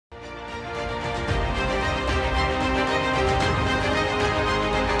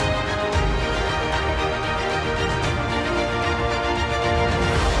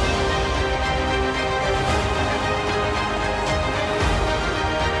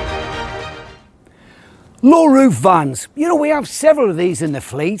Low roof vans. You know, we have several of these in the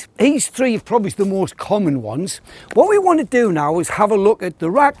fleet. These three are probably the most common ones. What we want to do now is have a look at the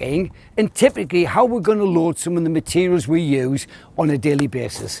racking and typically how we're going to load some of the materials we use on a daily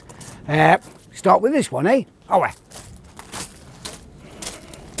basis. Start with this one, eh? Alright.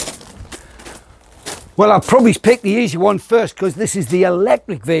 Well, I'll probably pick the easy one first because this is the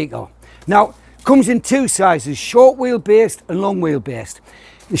electric vehicle. Now, comes in two sizes, short wheelbase and long wheelbase.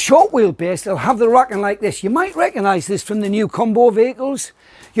 The short wheelbase, they'll have the racking like this. You might recognise this from the new combo vehicles.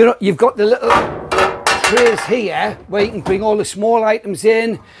 You know, you've got the little trays here where you can bring all the small items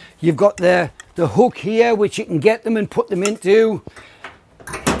in. You've got the hook here which you can get them and put them into.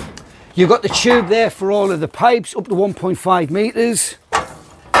 You've got the tube there for all of the pipes up to 1.5 metres.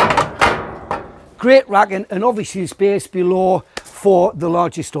 Great racking, and obviously space below for the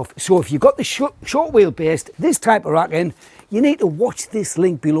larger stuff. So if you've got the short wheelbase, this type of racking, you need to watch this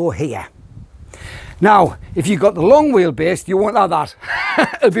link below here. Now, if you've got the long wheelbase, you won't have that.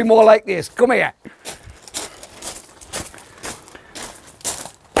 It'll be more like this. Come here.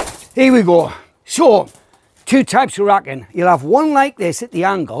 Here we go. So, two types of racking. You'll have one like this at the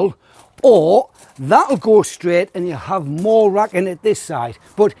angle, or that'll go straight and you'll have more racking at this side.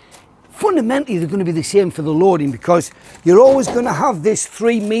 But fundamentally, they're going to be the same for the loading because you're always going to have this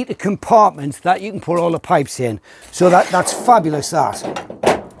 3 metre compartment that you can put all the pipes in. So that's fabulous, that.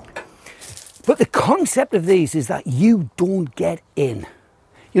 But the concept of these is that you don't get in.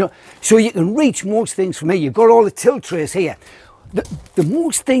 You know, so you can reach most things from here. You've got all the tilt trays here. The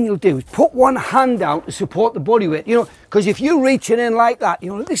most thing you'll do is put one hand out to support the body weight. You know, because if you're reaching in like that,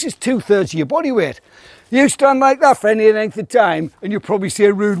 you know, this is 2/3 of your body weight. You stand like that for any length of time and you'll probably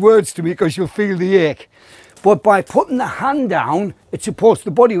say rude words to me because you'll feel the ache. But by putting the hand down, it supports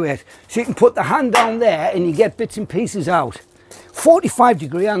the body weight. So you can put the hand down there and you get bits and pieces out.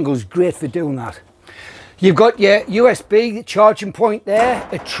 45-degree angle is great for doing that. You've got your USB charging point there,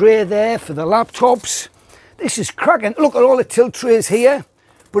 a tray there for the laptops. This is cracking. Look at all the tilt trays here.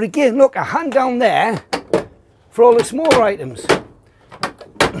 But again, look, a hand down there for all the smaller items.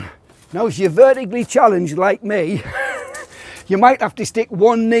 Now, if you're vertically challenged like me, you might have to stick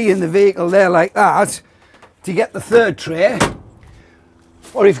one knee in the vehicle there like that to get the third tray.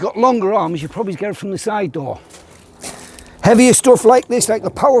 Or if you've got longer arms, you probably get it from the side door. Heavier stuff like this, like the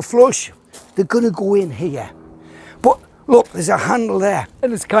power flush, they're going to go in here. But look, there's a handle there.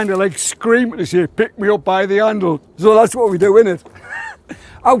 And it's kind of like screaming to say, pick me up by the handle. So that's what we do, innit?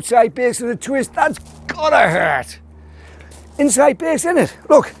 Outside base of the twist, that's gotta hurt. Inside base, innit?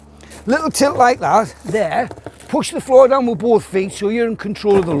 Look. Little tilt like that, there, push the floor down with both feet so you're in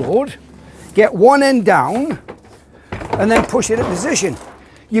control of the load. Get one end down and then push it in position.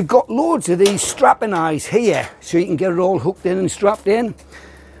 You've got loads of these strapping eyes here so you can get it all hooked in and strapped in.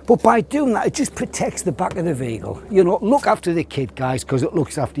 But by doing that, it just protects the back of the vehicle. You know, look after the kit, guys, because it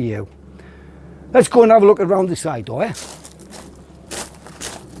looks after you. Let's go and have a look around the side door, eh?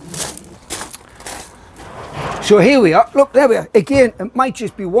 So here we are, look, there we are. Again, it might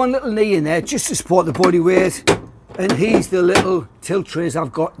just be one little knee in there just to support the body weight. And here's the little tilt trays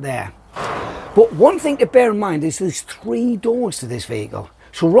I've got there. But one thing to bear in mind is there's 3 doors to this vehicle.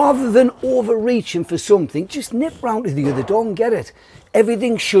 So rather than overreaching for something, just nip round to the other door and get it.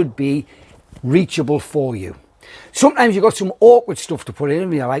 Everything should be reachable for you. Sometimes you've got some awkward stuff to put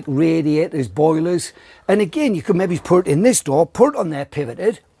in, you know, like radiators, boilers. And again, you can maybe put it in this door, put it on there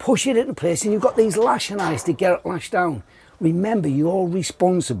pivoted, push it into place, and you've got these lashing eyes to get it lashed down. Remember, you're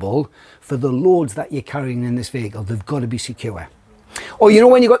responsible for the loads that you're carrying in this vehicle. They've got to be secure. Or you know,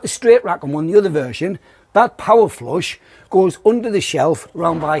 when you've got the straight rack on the other version, that power flush goes under the shelf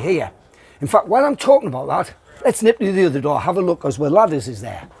round by here. In fact, while I'm talking about that, let's nip to the other door, have a look, as where ladders is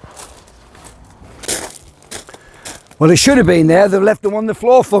there. Well, it should have been there. They've left them on the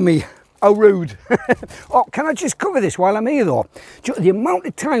floor for me. How rude. Oh, can I just cover this while I'm here, though? The amount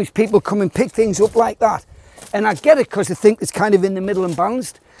of times people come and pick things up like that, and I get it because they think it's kind of in the middle and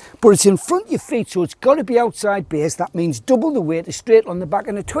balanced, but it's in front of your feet, so it's got to be outside base. That means double the weight is straight on the back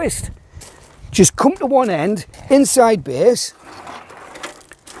and a twist. Just come to one end, inside base,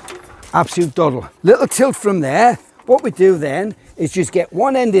 absolute doddle. Little tilt from there. What we do then is just get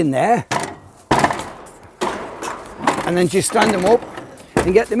one end in there, and then just stand them up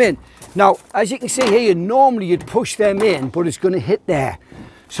and get them in. Now, as you can see here, normally you'd push them in, but it's going to hit there.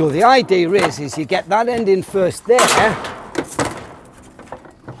 So the idea is you get that end in first there.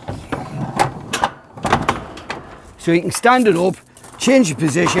 So you can stand it up, change your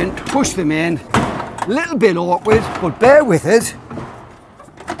position, push them in. A little bit awkward, but bear with it.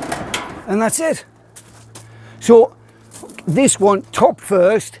 And that's it. So this one, top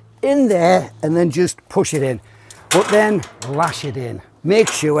first, in there and then just push it in. But then lash it in. Make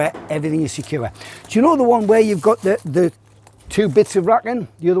sure everything is secure. Do you know the one where you've got the two bits of racking?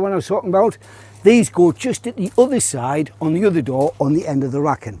 The other one I was talking about? These go just at the other side on the other door on the end of the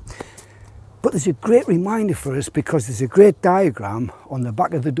racking. But there's a great reminder for us because there's a great diagram on the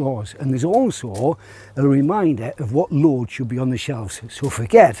back of the doors, and there's also a reminder of what load should be on the shelves. So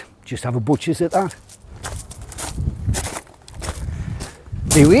forget, just have a butcher's at that.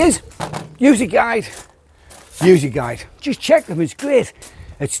 Here he is. User guide. User guide. Just check them, it's great.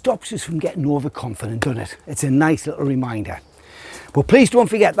 It stops us from getting overconfident, doesn't it? It's a nice little reminder. But please don't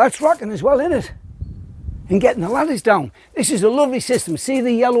forget, that's racking as well, isn't it? And getting the ladders down. This is a lovely system. See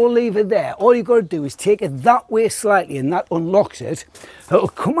the yellow lever there? All you've got to do is take it that way slightly and that unlocks it. It'll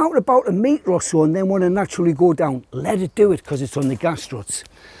come out about a metre or so and then want to naturally go down. Let it do it because it's on the gas struts.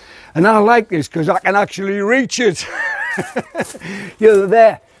 And I like this because I can actually reach it. You're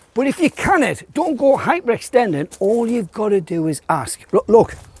there. But if you cannot, don't go hyperextending. All you've got to do is ask.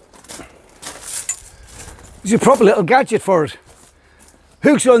 Look. There's a proper little gadget for it.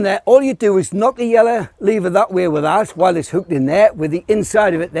 Hook's on there. All you do is knock the yellow lever that way with that while it's hooked in there with the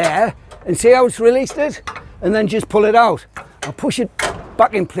inside of it there, and see how it's released it, and then just pull it out. I'll push it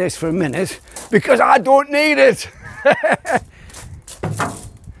back in place for a minute because I don't need it.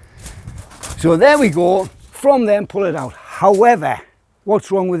 So there we go. From then pull it out. However, what's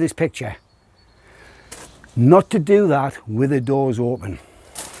wrong with this picture? Not to do that with the doors open.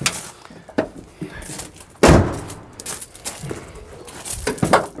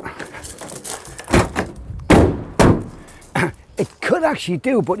 It could actually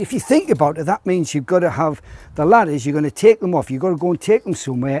do, but if you think about it, that means you've got to have the ladders, you're going to take them off, you've got to go and take them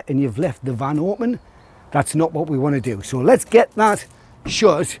somewhere, and you've left the van open. That's not what we want to do. So let's get that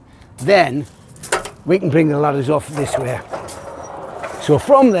shut, then we can bring the ladders off this way. So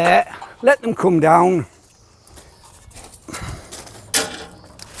from there, let them come down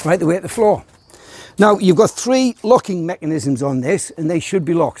right the way to the floor. Now you've got 3 locking mechanisms on this and they should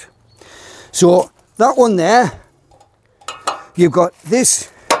be locked. So that one there, you've got this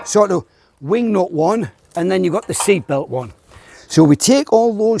sort of wing nut one and then you've got the seat belt one. So we take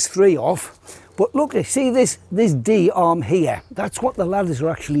all those 3 off, but look, see this D arm here, that's what the ladders are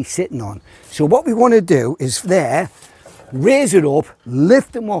actually sitting on. So what we want to do is there, raise it up,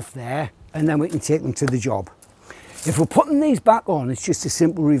 lift them off there, and then we can take them to the job. If we're putting these back on, it's just a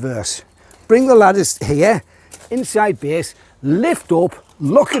simple reverse. Bring the ladders here, inside base, lift up,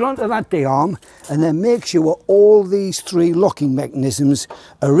 lock it onto that D-arm, and then make sure all these 3 locking mechanisms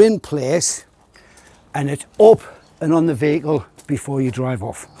are in place and it's up and on the vehicle before you drive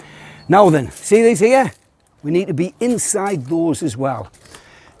off. Now then, see these here? We need to be inside those as well.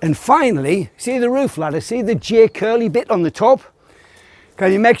 And finally, see the roof ladder, see the J curly bit on the top?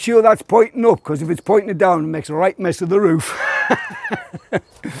 Can you make sure that's pointing up? Because if it's pointing down, it makes a right mess of the roof.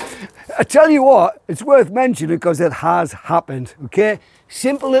 I tell you what, it's worth mentioning because it has happened, okay?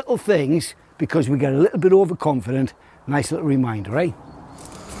 Simple little things because we get a little bit overconfident. Nice little reminder, right?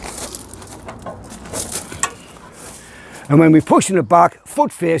 And when we're pushing it back,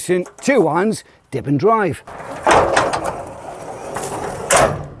 foot facing, 2 hands, dip and drive.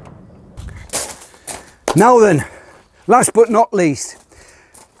 Now then, last but not least,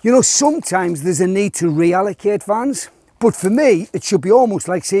 you know, sometimes there's a need to reallocate vans, but for me, it should be almost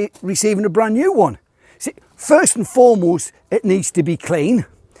like, say, receiving a brand new one. See, first and foremost, it needs to be clean.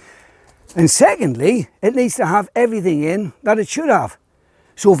 And secondly, it needs to have everything in that it should have.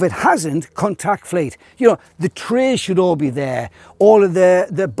 So if it hasn't, contact fleet. You know, the trays should all be there. All of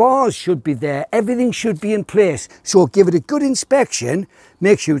the bars should be there. Everything should be in place. So give it a good inspection,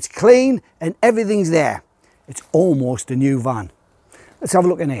 make sure it's clean and everything's there. It's almost a new van. Let's have a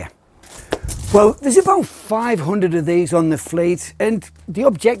look in here. Well, there's about 500 of these on the fleet and the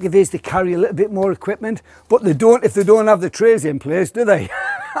objective is to carry a little bit more equipment, but they don't if they don't have the trays in place, do they?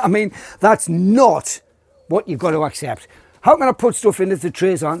 I mean, that's not what you've got to accept. How can I put stuff in if the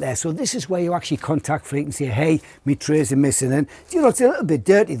trays aren't there? So this is where you actually contact fleet and say, hey, my trays are missing. And you know, it's a little bit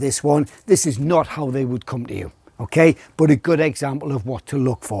dirty, this one. This is not how they would come to you, okay? But a good example of what to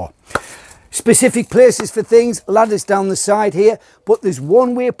look for. Specific places for things, ladders down the side here, but there's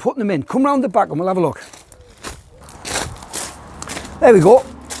one way of putting them in. Come round the back and we'll have a look. There we go.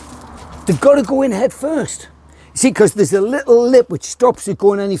 They've got to go in head first. See, because there's a little lip which stops it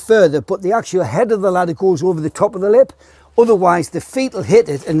going any further, but the actual head of the ladder goes over the top of the lip. Otherwise, the feet will hit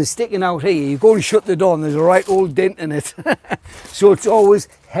it and they're sticking out here. You go and shut the door and there's a right old dent in it. So it's always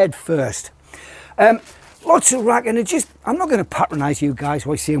head first. lots of racking. I'm not going to patronise you guys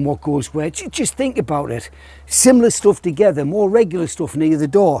by saying what goes where. Just think about it. Similar stuff together, more regular stuff near the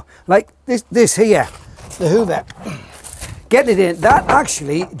door. Like this here, the Hoover. Get it in. That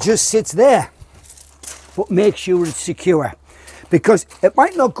actually just sits there. But make sure it's secure. Because it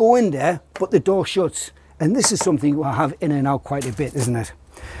might not go in there, but the door shuts. And this is something we'll have in and out quite a bit, isn't it?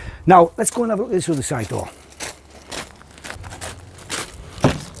 Now, let's go and have a look at this other side door.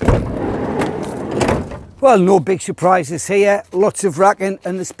 Well, no big surprises here, lots of racking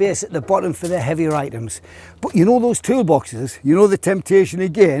and the space at the bottom for the heavier items. But you know those toolboxes, you know the temptation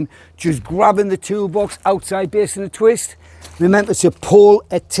again, just grabbing the toolbox outside base and a twist. Remember to pull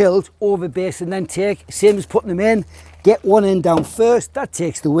a tilt over base and then take, same as putting them in, get one end down first, that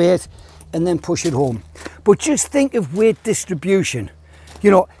takes the weight, and then push it home. But just think of weight distribution.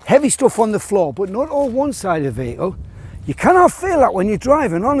 You know, heavy stuff on the floor, but not all one side of the vehicle. You cannot feel that when you're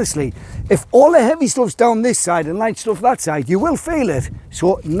driving, honestly. If all the heavy stuff's down this side and light stuff that side, you will feel it.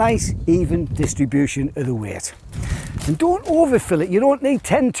 So nice, even distribution of the weight. And don't overfill it. You don't need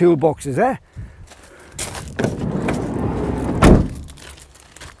 10 toolboxes, eh?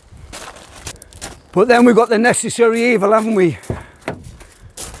 But then we've got the necessary evil, haven't we?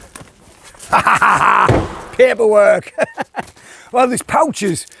 Paperwork. Well, there's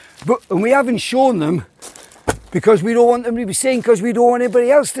pouches, and we haven't shown them because we don't want them to be seen, because we don't want anybody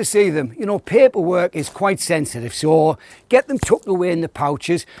else to see them. You know, paperwork is quite sensitive, so get them tucked away in the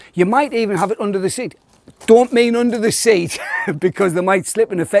pouches. You might even have it under the seat. Don't mean under the seat because they might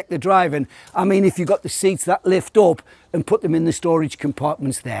slip and affect the driving. I mean if you've got the seats that lift up and put them in the storage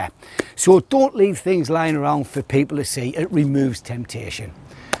compartments there. So don't leave things lying around for people to see. It removes temptation.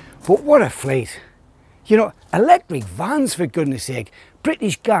 But what a fleet. You know, electric vans, for goodness sake.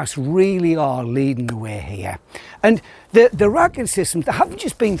 British Gas really are leading the way here. And the racking systems, they haven't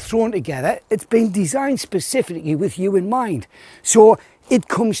just been thrown together, it's been designed specifically with you in mind. So it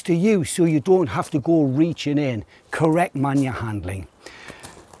comes to you, so you don't have to go reaching in. Correct manual handling.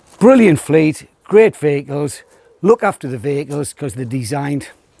 Brilliant fleet, great vehicles. Look after the vehicles because they're designed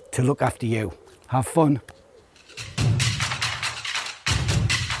to look after you. Have fun.